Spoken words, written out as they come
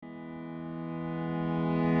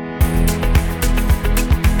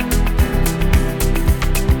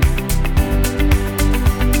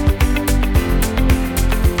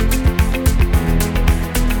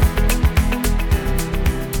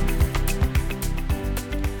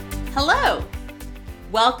Hello!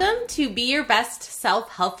 Welcome to Be Your Best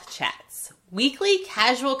Self-Health Chats, weekly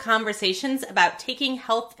casual conversations about taking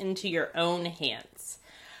health into your own hands.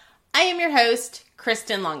 I am your host,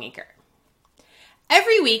 Kristen Longacre.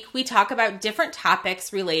 Every week we talk about different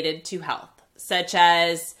topics related to health, such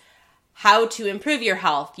as how to improve your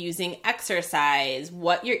health using exercise,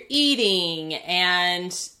 what you're eating,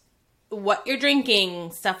 and what you're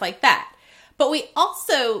drinking, stuff like that. But we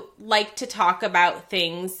also like to talk about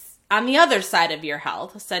things on the other side of your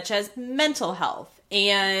health, such as mental health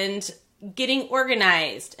and getting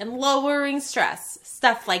organized and lowering stress,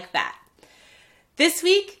 stuff like that. This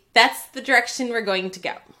week, that's the direction we're going to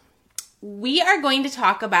go. We are going to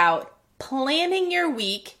talk about planning your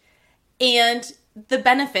week and the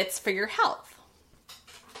benefits for your health.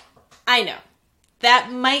 I know,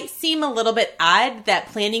 that might seem a little bit odd that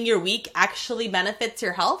planning your week actually benefits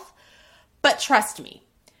your health, but trust me,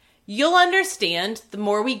 you'll understand the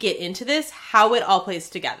more we get into this how it all plays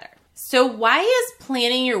together. So why is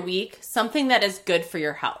planning your week something that is good for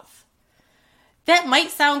your health? That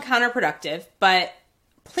might sound counterproductive, but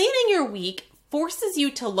planning your week forces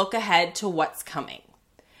you to look ahead to what's coming.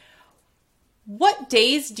 What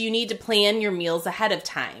days do you need to plan your meals ahead of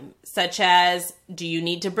time? Such as, do you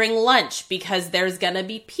need to bring lunch because there's going to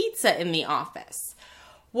be pizza in the office?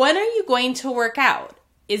 When are you going to work out?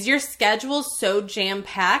 Is your schedule so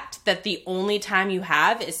jam-packed that the only time you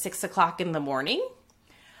have is 6 o'clock in the morning?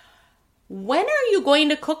 When are you going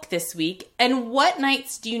to cook this week, and what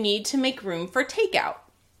nights do you need to make room for takeout?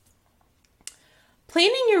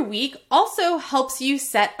 Planning your week also helps you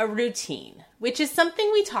set a routine, which is something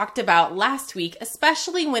we talked about last week,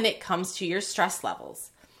 especially when it comes to your stress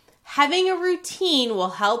levels. Having a routine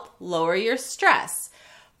will help lower your stress.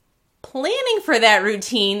 Planning for that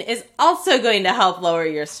routine is also going to help lower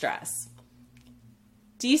your stress.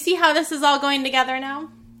 Do you see how this is all going together now?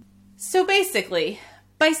 So basically,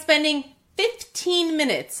 by spending 15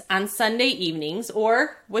 minutes on Sunday evenings,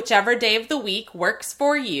 or whichever day of the week works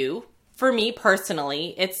for you, for me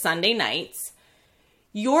personally, it's Sunday nights,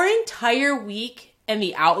 your entire week and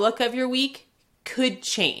the outlook of your week could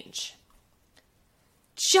change.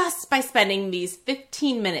 Just by spending these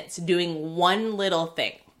 15 minutes doing one little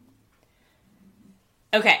thing.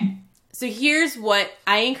 Okay, so here's what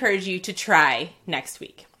I encourage you to try next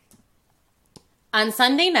week. On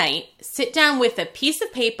Sunday night, sit down with a piece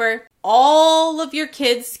of paper, all of your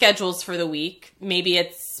kids' schedules for the week. Maybe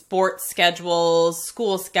it's sports schedules,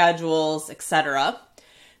 school schedules, etc.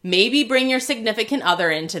 Maybe bring your significant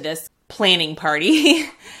other into this planning party.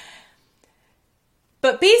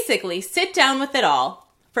 But basically, sit down with it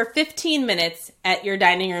all for 15 minutes at your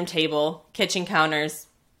dining room table, kitchen counters,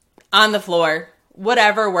 on the floor,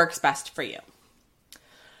 whatever works best for you.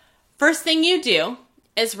 First thing you do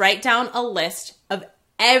is write down a list of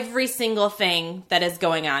every single thing that is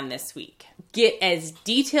going on this week. Get as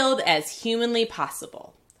detailed as humanly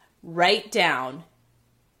possible. Write down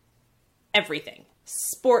everything.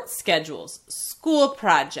 Sports schedules, school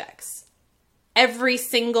projects, every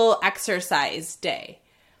single exercise day,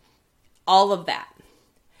 all of that.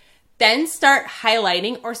 Then start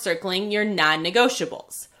highlighting or circling your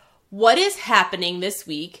non-negotiables. What is happening this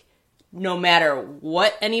week, no matter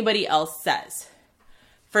what anybody else says?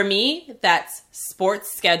 For me, that's sports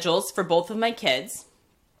schedules for both of my kids,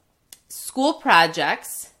 school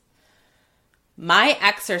projects, my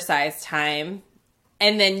exercise time,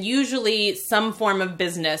 and then usually some form of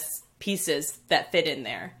business pieces that fit in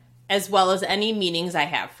there, as well as any meetings I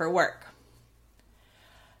have for work.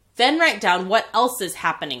 Then write down what else is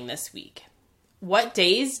happening this week. What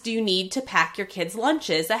days do you need to pack your kids'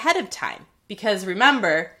 lunches ahead of time? Because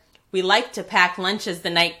remember, we like to pack lunches the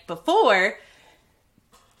night before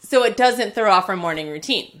so it doesn't throw off our morning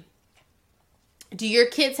routine. Do your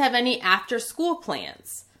kids have any after-school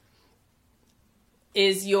plans?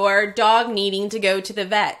 Is your dog needing to go to the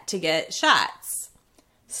vet to get shots?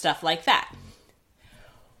 Stuff like that.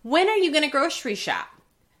 When are you going to grocery shop?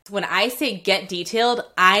 When I say get detailed,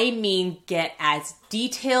 I mean get as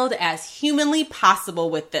detailed as humanly possible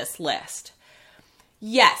with this list.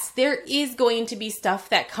 Yes, there is going to be stuff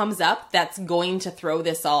that comes up that's going to throw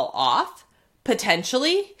this all off,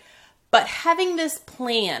 potentially, but having this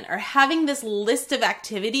plan or having this list of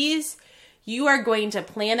activities, you are going to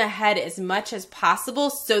plan ahead as much as possible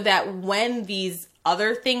so that when these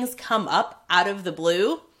other things come up out of the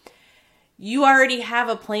blue, you already have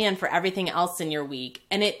a plan for everything else in your week,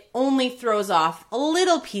 and it only throws off a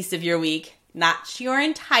little piece of your week, not your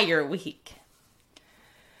entire week.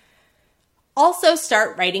 Also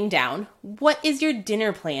start writing down what is your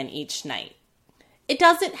dinner plan each night. It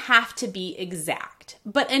doesn't have to be exact,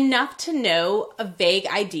 but enough to know a vague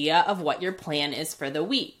idea of what your plan is for the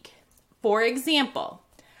week. For example,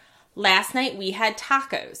 last night we had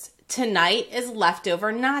tacos. Tonight is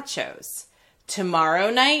leftover nachos.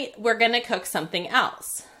 Tomorrow night, we're going to cook something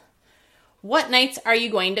else. What nights are you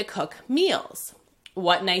going to cook meals?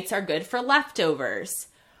 What nights are good for leftovers?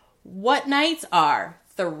 What nights are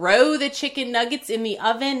throw the chicken nuggets in the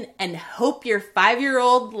oven and hope your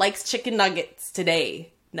 5-year-old likes chicken nuggets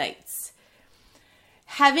today nights?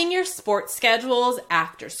 Having your sports schedules,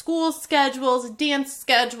 after school schedules, dance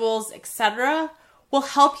schedules, etc. will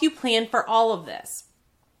help you plan for all of this.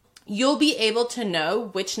 You'll be able to know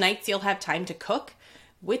which nights you'll have time to cook,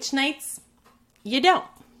 which nights you don't.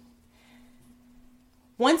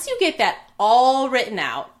 Once you get that all written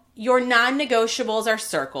out, your non-negotiables are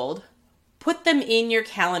circled. Put them in your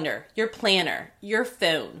calendar, your planner, your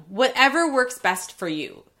phone, whatever works best for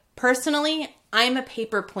you. Personally, I'm a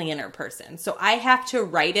paper planner person, so I have to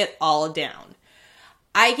write it all down.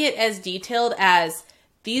 I get as detailed as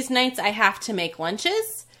these nights I have to make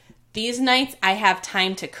lunches. These nights I have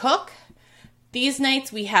time to cook. These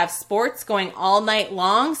nights we have sports going all night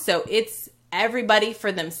long, so it's everybody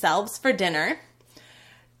for themselves for dinner.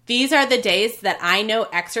 These are the days that I know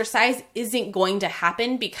exercise isn't going to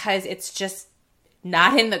happen because it's just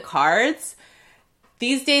not in the cards.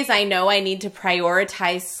 These days I know I need to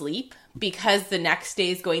prioritize sleep because the next day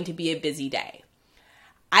is going to be a busy day.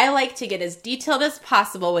 I like to get as detailed as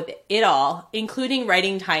possible with it all, including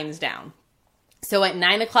writing times down. So at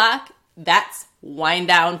 9 o'clock, that's wind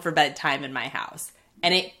down for bedtime in my house,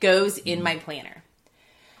 and it goes in my planner.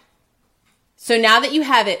 So now that you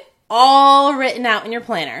have it all written out in your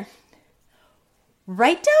planner,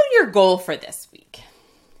 write down your goal for this week.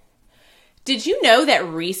 Did you know that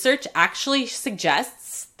research actually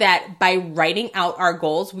suggests that by writing out our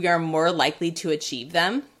goals, we are more likely to achieve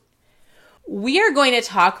them? We are going to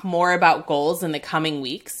talk more about goals in the coming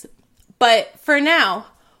weeks, but for now,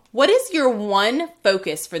 what is your one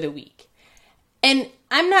focus for the week? And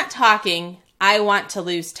I'm not talking, I want to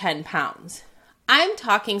lose 10 pounds. I'm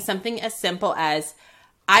talking something as simple as,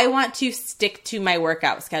 I want to stick to my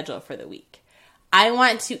workout schedule for the week. I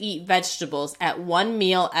want to eat vegetables at one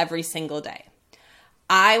meal every single day.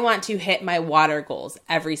 I want to hit my water goals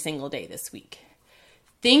every single day this week.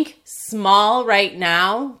 Think small right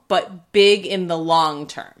now, but big in the long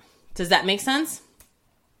term. Does that make sense?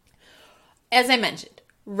 As I mentioned,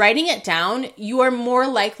 writing it down, you are more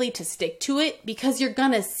likely to stick to it because you're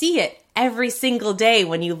going to see it every single day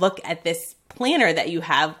when you look at this planner that you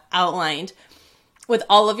have outlined with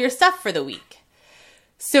all of your stuff for the week.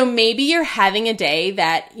 So maybe you're having a day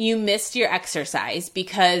that you missed your exercise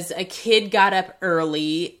because a kid got up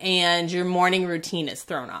early and your morning routine is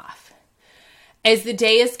thrown off. As the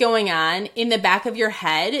day is going on, in the back of your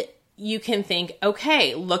head, you can think,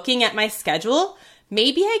 okay, looking at my schedule,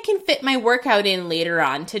 maybe I can fit my workout in later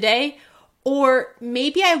on today, or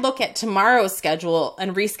maybe I look at tomorrow's schedule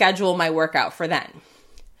and reschedule my workout for then.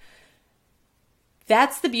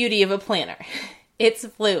 That's the beauty of a planner. It's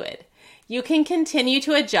fluid. You can continue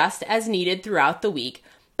to adjust as needed throughout the week,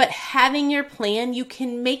 but having your plan, you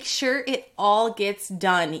can make sure it all gets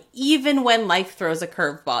done, even when life throws a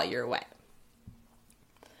curveball your way.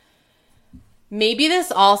 Maybe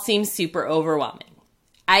this all seems super overwhelming.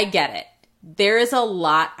 I get it. There is a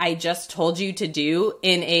lot I just told you to do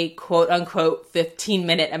in a quote-unquote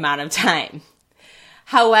 15-minute amount of time.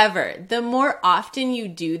 However, the more often you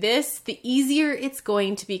do this, the easier it's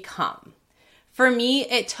going to become. For me,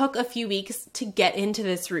 it took a few weeks to get into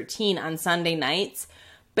this routine on Sunday nights,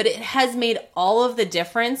 but it has made all of the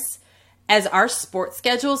difference as our sports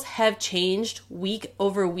schedules have changed week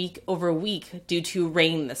over week over week due to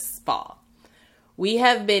rain this fall. We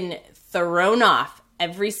have been thrown off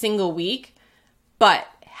every single week, but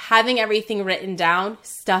having everything written down,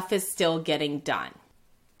 stuff is still getting done.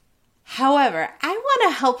 However, I want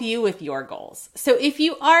to help you with your goals. So if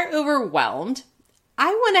you are overwhelmed,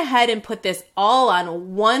 I went ahead and put this all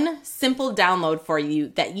on one simple download for you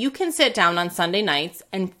that you can sit down on Sunday nights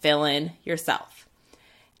and fill in yourself.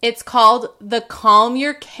 It's called the Calm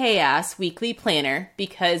Your Chaos Weekly Planner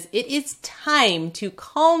because it is time to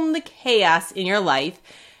calm the chaos in your life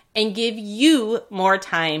and give you more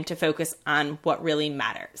time to focus on what really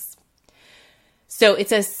matters. So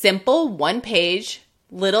it's a simple one-page,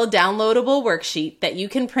 little downloadable worksheet that you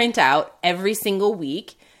can print out every single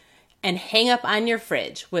week and hang up on your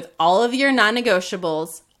fridge with all of your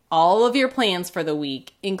non-negotiables, all of your plans for the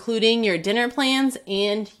week, including your dinner plans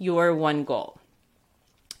and your one goal.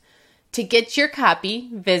 To get your copy,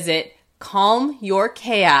 visit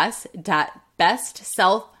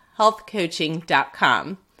calmyourchaos.bestself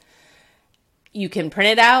healthcoaching.com. You can print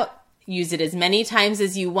it out, use it as many times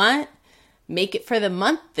as you want, make it for the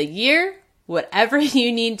month, the year, whatever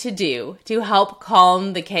you need to do to help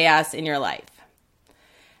calm the chaos in your life.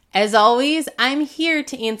 As always, I'm here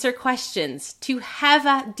to answer questions, to have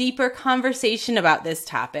a deeper conversation about this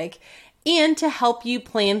topic, and to help you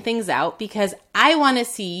plan things out because I want to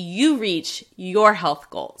see you reach your health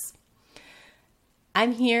goals.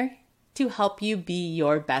 I'm here to help you be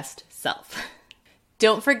your best self.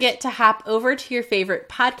 Don't forget to hop over to your favorite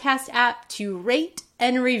podcast app to rate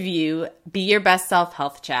and review Be Your Best Self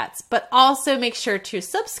Health Chats, but also make sure to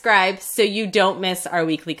subscribe so you don't miss our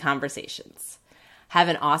weekly conversations. Have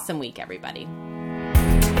an awesome week, everybody.